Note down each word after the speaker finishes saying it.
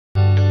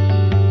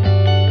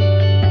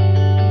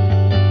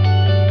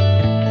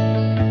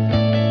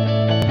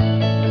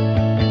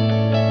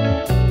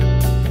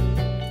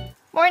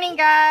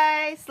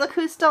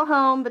look who's still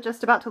home, but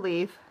just about to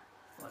leave.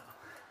 Well,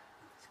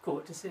 it's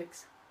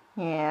 5:45.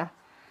 Yeah.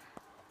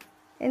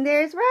 And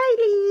there's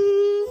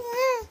Riley.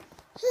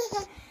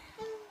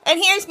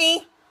 And here's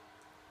me.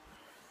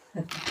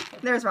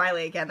 There's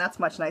Riley again. That's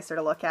much nicer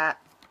to look at.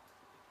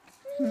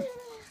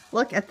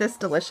 Look at this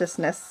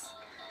deliciousness.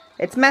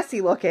 It's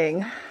messy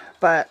looking,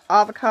 but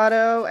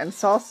avocado and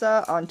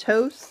salsa on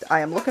toast.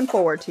 I am looking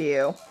forward to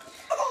you.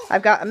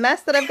 I've got a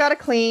mess that I've got to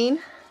clean.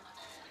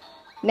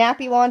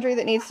 Nappy laundry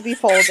that needs to be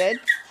folded.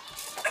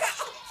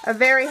 A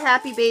very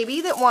happy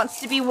baby that wants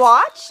to be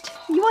watched.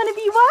 You want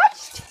to be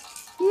watched?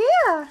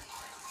 Yeah.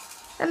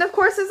 And of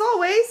course, as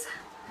always,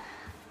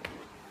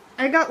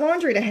 I got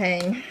laundry to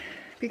hang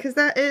because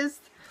that is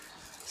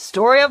the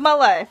story of my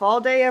life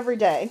all day, every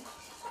day.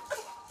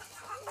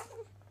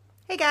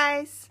 Hey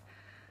guys,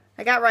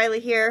 I got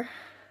Riley here,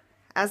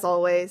 as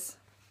always.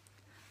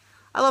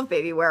 I love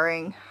baby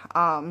wearing.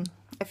 I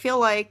feel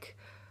like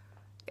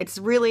it's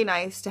really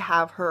nice to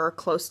have her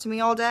close to me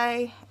all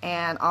day,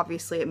 and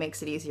obviously it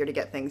makes it easier to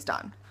get things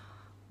done.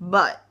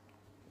 But,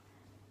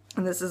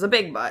 and this is a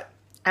big but,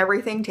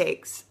 everything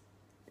takes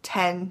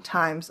 10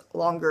 times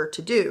longer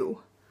to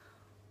do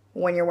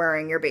when you're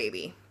wearing your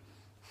baby.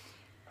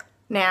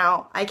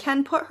 Now, I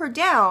can put her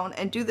down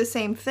and do the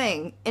same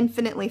thing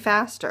infinitely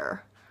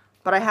faster,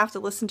 but I have to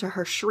listen to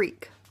her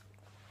shriek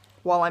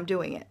while I'm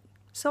doing it.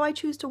 So I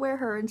choose to wear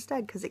her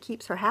instead because it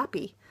keeps her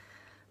happy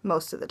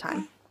most of the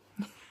time.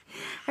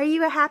 Are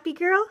you a happy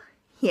girl?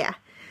 Yeah,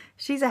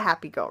 she's a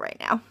happy girl right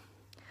now.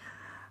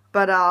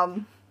 But,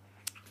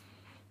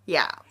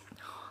 yeah.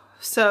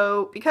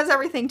 So, because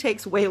everything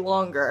takes way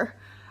longer,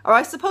 or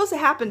I suppose it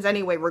happens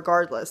anyway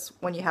regardless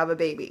when you have a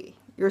baby,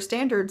 your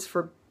standards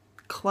for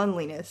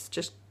cleanliness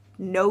just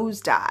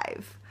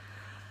nosedive.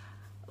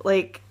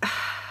 Like,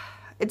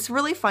 it's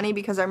really funny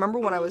because I remember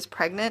when I was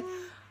pregnant,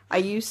 I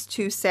used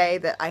to say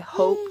that I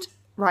hoped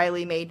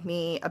Riley made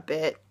me a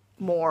bit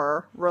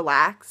more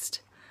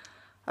relaxed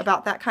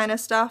about that kind of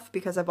stuff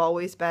because I've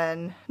always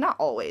been, not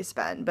always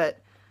been, but,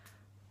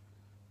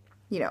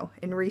 you know,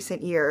 in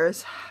recent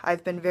years,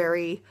 I've been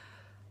very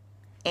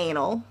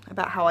anal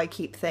about how I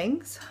keep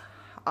things.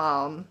 You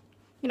know,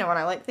 and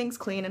I like things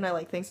clean and I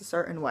like things a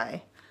certain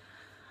way.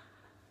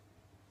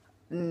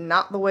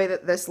 Not the way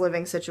that this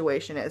living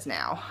situation is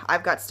now.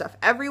 I've got stuff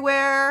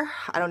everywhere.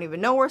 I don't even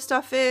know where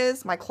stuff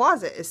is. My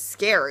closet is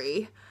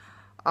scary.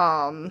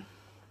 Yeah,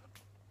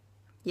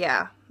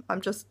 I'm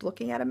just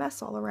looking at a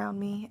mess all around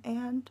me,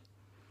 and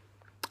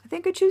I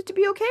think I choose to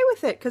be okay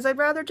with it because I'd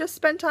rather just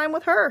spend time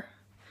with her.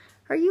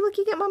 Are you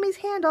looking at Mommy's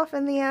hand off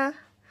in the,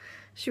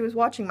 She was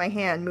watching my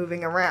hand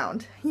moving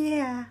around.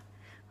 Yeah.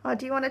 Oh,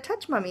 do you want to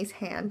touch Mommy's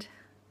hand?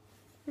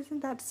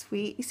 Isn't that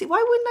sweet? You see,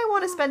 why wouldn't I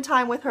want to spend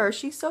time with her?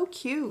 She's so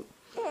cute.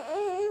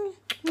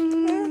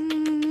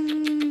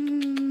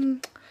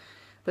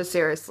 But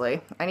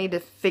seriously, I need to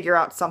figure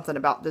out something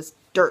about this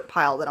dirt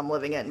pile that I'm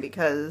living in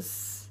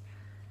because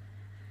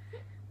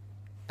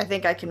I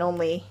think I can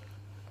only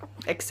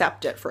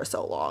accept it for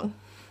so long.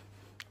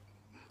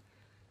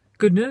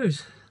 Good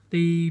news.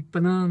 The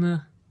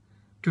banana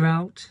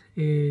drought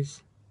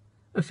is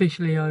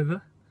officially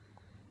over.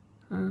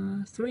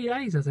 3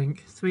 days, I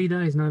think. 3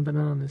 days, no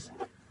bananas.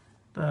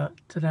 But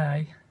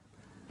today,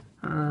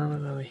 where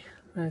are we?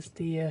 There's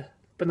the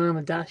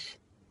banana dash.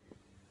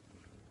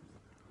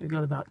 We've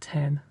got about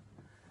 10.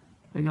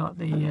 We got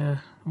the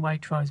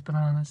Waitrose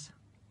bananas.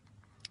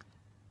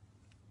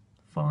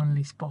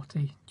 Finally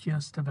spotty,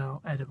 just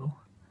about edible.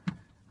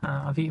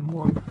 I've eaten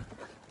one.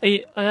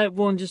 I had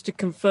one just to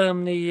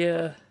confirm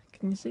the,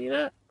 can you see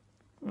that?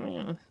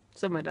 Yeah,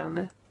 somewhere down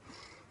there.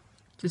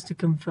 Just to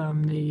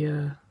confirm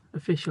the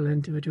official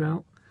end to a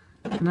drought.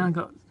 And now I've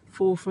got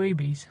 4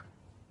 freebies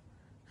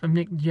from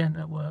Nick and Jen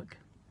at work.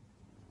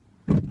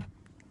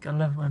 Gotta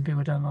love it when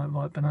people don't like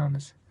ripe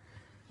bananas.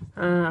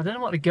 I don't know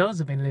what the girls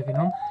have been living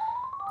on.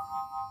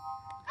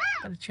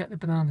 Better check the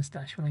banana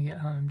stash when I get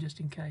home, just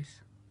in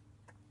case.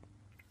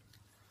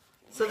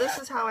 So this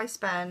is how I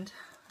spend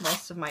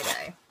most of my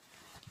day.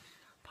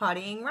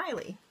 Pottying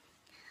Riley.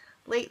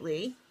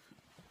 Lately,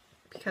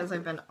 because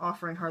I've been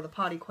offering her the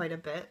potty quite a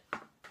bit,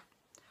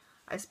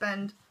 I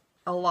spend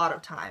a lot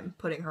of time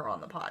putting her on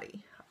the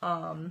potty.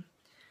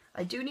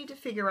 I do need to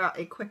figure out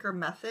a quicker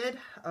method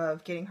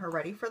of getting her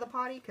ready for the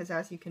potty, because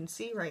as you can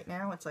see right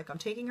now, it's like I'm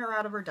taking her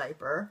out of her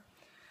diaper.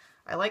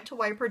 I like to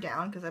wipe her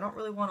down because I don't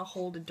really want to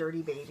hold a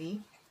dirty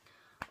baby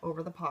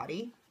over the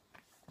potty.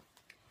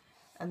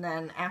 And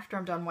then after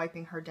I'm done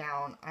wiping her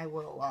down, I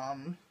will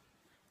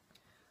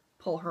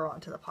pull her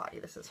onto the potty.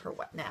 This is her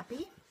wet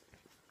nappy.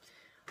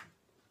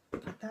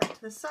 Put that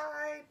to the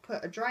side,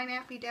 put a dry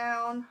nappy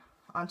down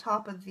on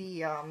top of the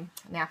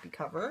nappy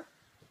cover.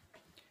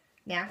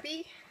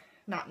 Nappy,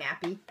 not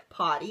nappy,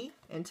 potty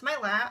into my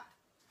lap.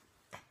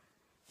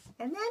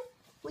 And then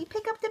we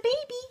pick up the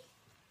baby.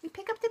 We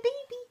pick up the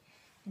baby.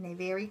 And I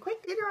very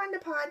quickly get her on the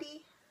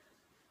potty.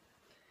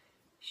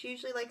 She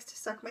usually likes to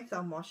suck my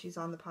thumb while she's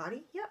on the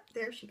potty. Yep,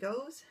 there she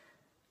goes.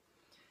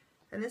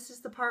 And this is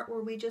the part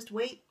where we just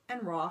wait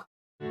and rock.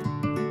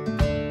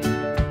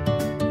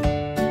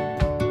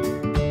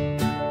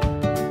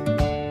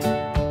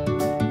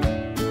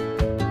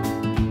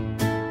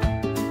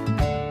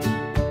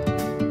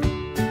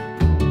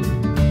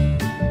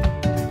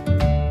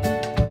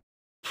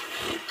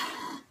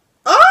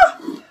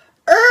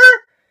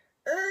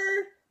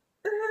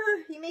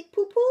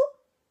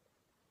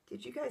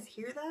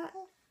 hear that?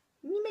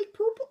 You make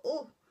poop?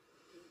 Oh,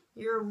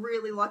 you're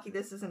really lucky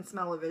this isn't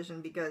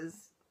smell-o-vision,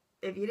 because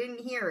if you didn't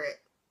hear it,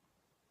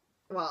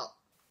 well,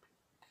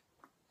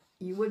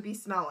 you would be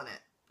smelling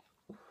it.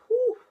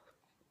 Whew.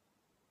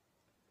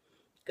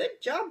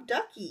 Good job,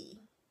 Ducky.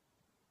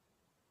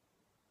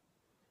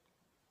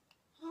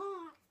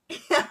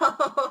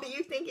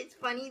 You think it's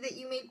funny that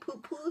you made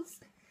poo-poos?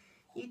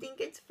 You think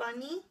it's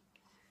funny?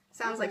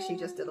 Sounds like she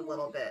just did a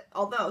little bit.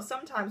 Although,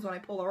 sometimes when I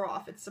pull her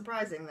off, it's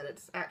surprising that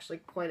it's actually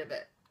quite a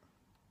bit.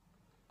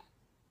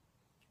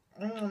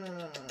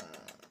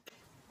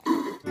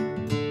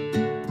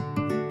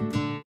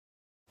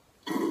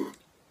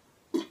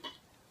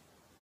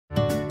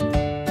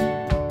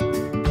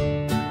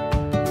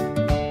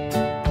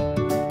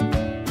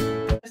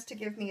 Just to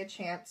give me a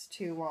chance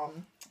to,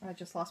 I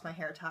just lost my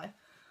hair tie.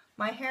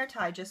 My hair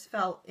tie just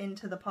fell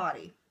into the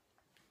potty,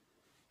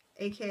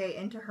 aka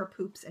into her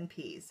poops and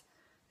pees.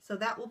 So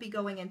that will be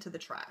going into the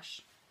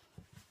trash.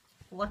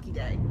 Lucky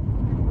day.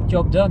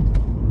 Job done.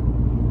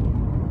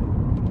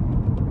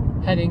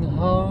 Heading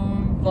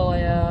home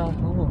via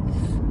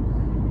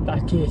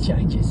back gear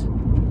changes.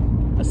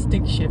 A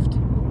stick shift.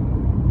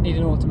 Need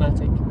an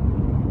automatic.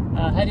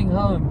 Heading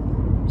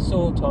home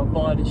sort of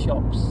via the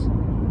shops.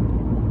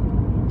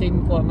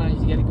 Didn't quite manage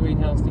to get a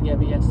greenhouse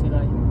together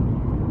yesterday.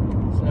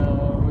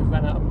 So we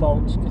ran out of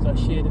bolts because I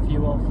sheared a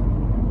few off,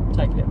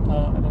 taking it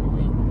apart, and then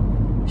we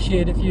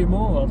sheared a few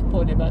more off,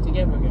 putting it back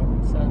together again.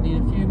 So I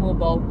need a few more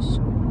bolts,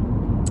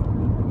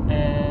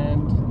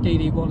 and Dee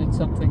Dee wanted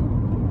something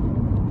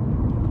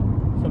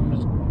from the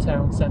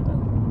town centre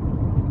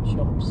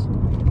shops.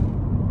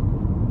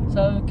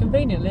 So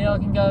conveniently I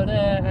can go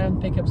there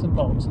and pick up some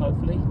bolts,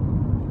 hopefully,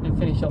 and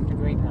finish off the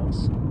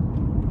greenhouse.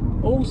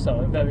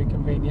 Also very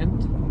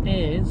convenient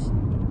is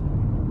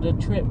the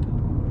trip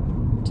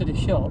to the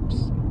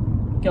shops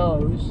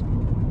goes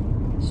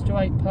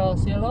straight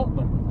past the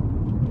allotment.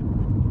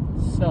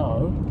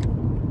 So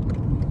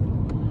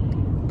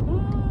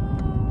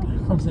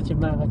I'm such a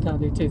man, I can't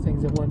do two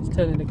things at once.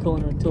 Turning the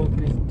corner and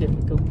talking is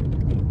difficult.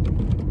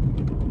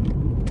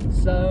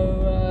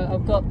 So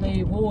I've got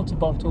the water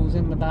bottles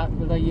in the back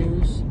that I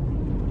use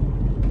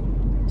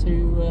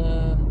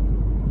to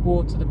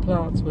water the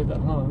plants with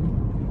at home,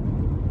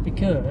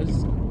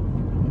 because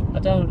I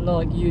don't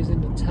like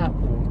using the tap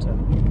water.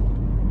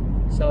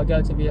 So I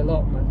go to the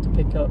allotment to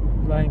pick up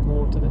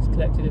rainwater that's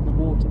collected in the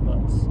water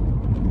butts.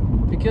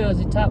 Because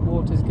the tap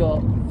water's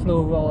got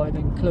fluoride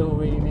and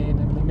chlorine in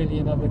and a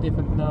million other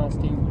different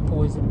nasty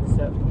poisons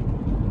that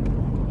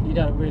you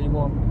don't really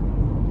want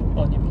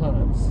on your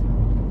plants,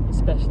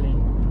 especially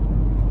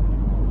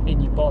in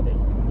your body.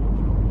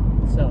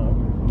 So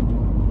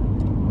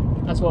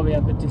that's why we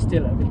have a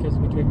distiller, because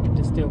we drink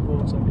distilled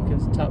water,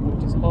 because tap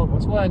water is horrible.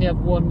 That's why I only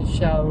have one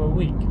shower a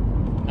week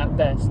at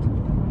best,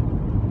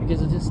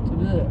 because I just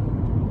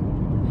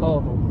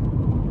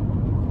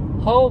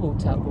horrible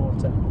tap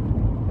water.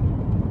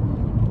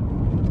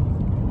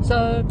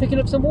 So picking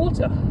up some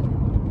water,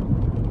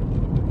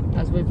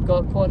 as we've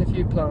got quite a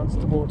few plants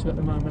to water at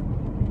the moment.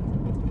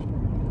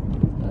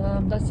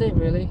 That's it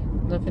really,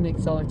 nothing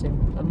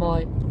exciting. I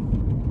might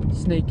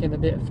sneak in a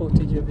bit of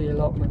footage of the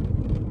allotment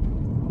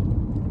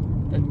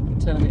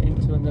and turn it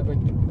into another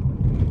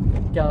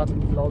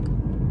garden vlog.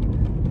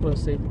 We'll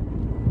see.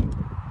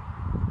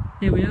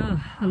 Here we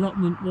are,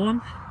 allotment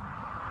 1.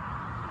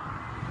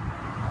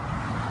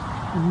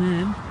 And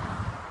then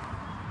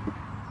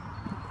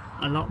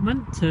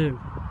allotment 2.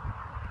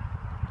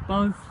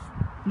 Both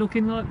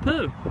looking like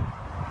poo.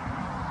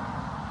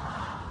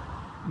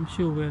 I'm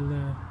sure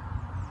we'll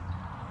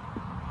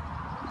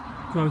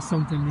grow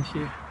something this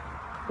year.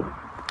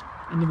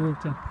 In the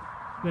water,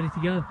 ready to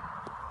go.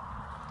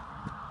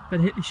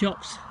 Better hit the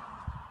shops.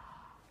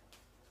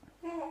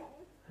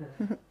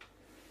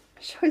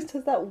 She always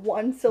does that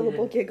one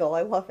syllable giggle.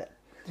 I love it.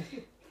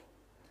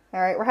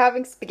 Alright, we're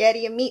having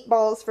spaghetti and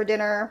meatballs for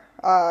dinner.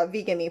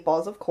 Vegan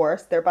meatballs, of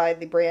course. They're by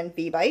the brand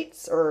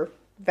V-Bites, or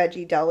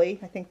Veggie Deli.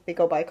 I think they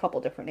go by a couple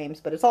different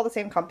names, but it's all the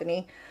same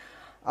company.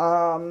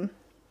 I've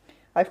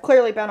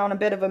clearly been on a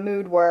bit of a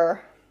mood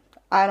where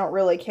I don't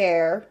really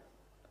care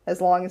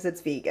as long as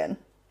it's vegan.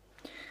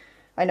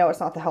 I know it's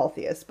not the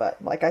healthiest,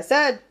 but like I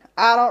said,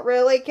 I don't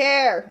really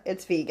care.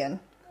 It's vegan.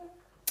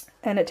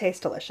 And it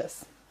tastes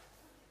delicious.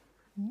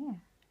 Yeah.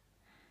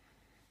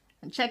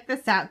 And check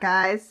this out,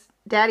 guys.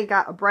 Daddy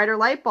got a brighter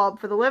light bulb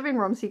for the living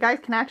room, so you guys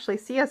can actually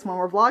see us when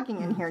we're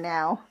vlogging in here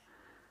now.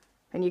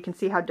 And you can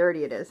see how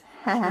dirty it is.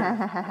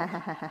 Alright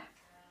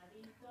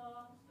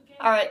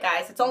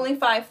guys, it's only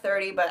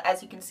 5:30, but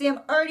as you can see, I'm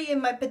already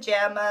in my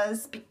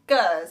pajamas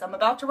because I'm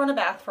about to run a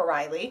bath for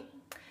Riley.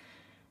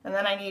 And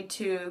then I need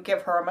to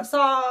give her a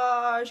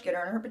massage, get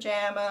her in her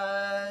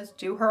pajamas,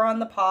 do her on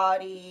the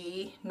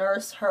potty,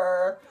 nurse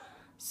her.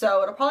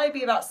 So it'll probably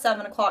be about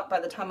 7 o'clock by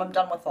the time I'm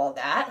done with all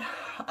that.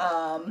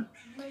 And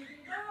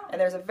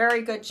there's a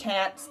very good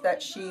chance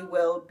that she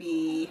will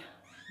be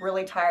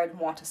really tired and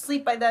want to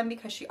sleep by then,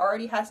 because she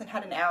already hasn't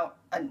had a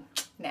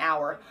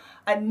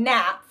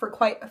nap for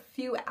quite a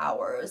few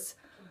hours.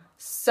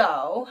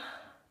 So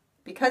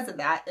because of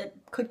that, it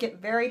could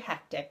get very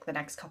hectic the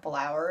next couple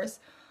hours.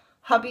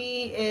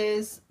 Hubby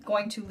is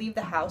going to leave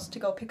the house to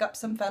go pick up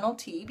some fennel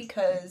tea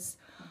because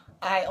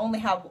I only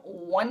have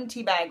one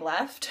tea bag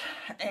left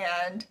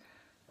and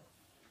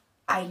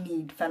I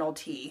need fennel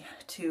tea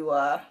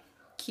to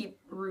keep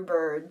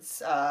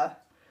Rubird's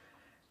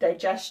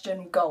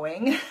digestion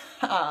going.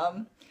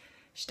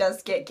 She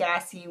does get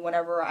gassy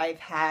whenever I've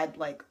had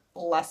like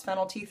less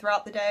fennel tea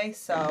throughout the day,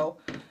 so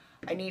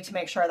I need to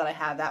make sure that I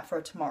have that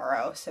for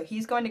tomorrow. So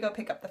he's going to go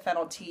pick up the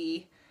fennel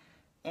tea,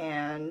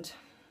 and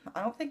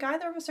I don't think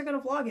either of us are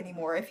going to vlog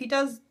anymore. If he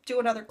does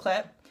do another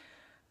clip,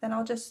 then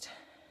I'll just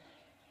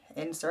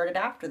insert it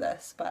after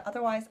this. But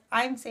otherwise,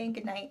 I'm saying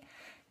goodnight,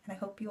 and I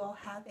hope you all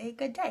have a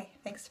good day.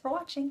 Thanks for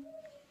watching.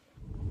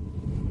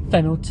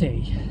 Fennel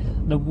tea.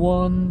 The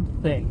one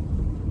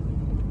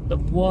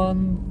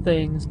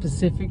thing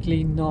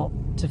specifically not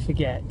to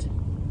forget.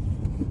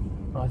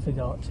 I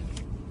forgot.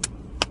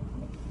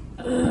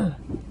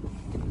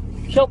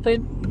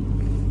 Shopping.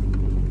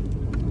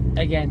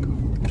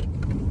 Again.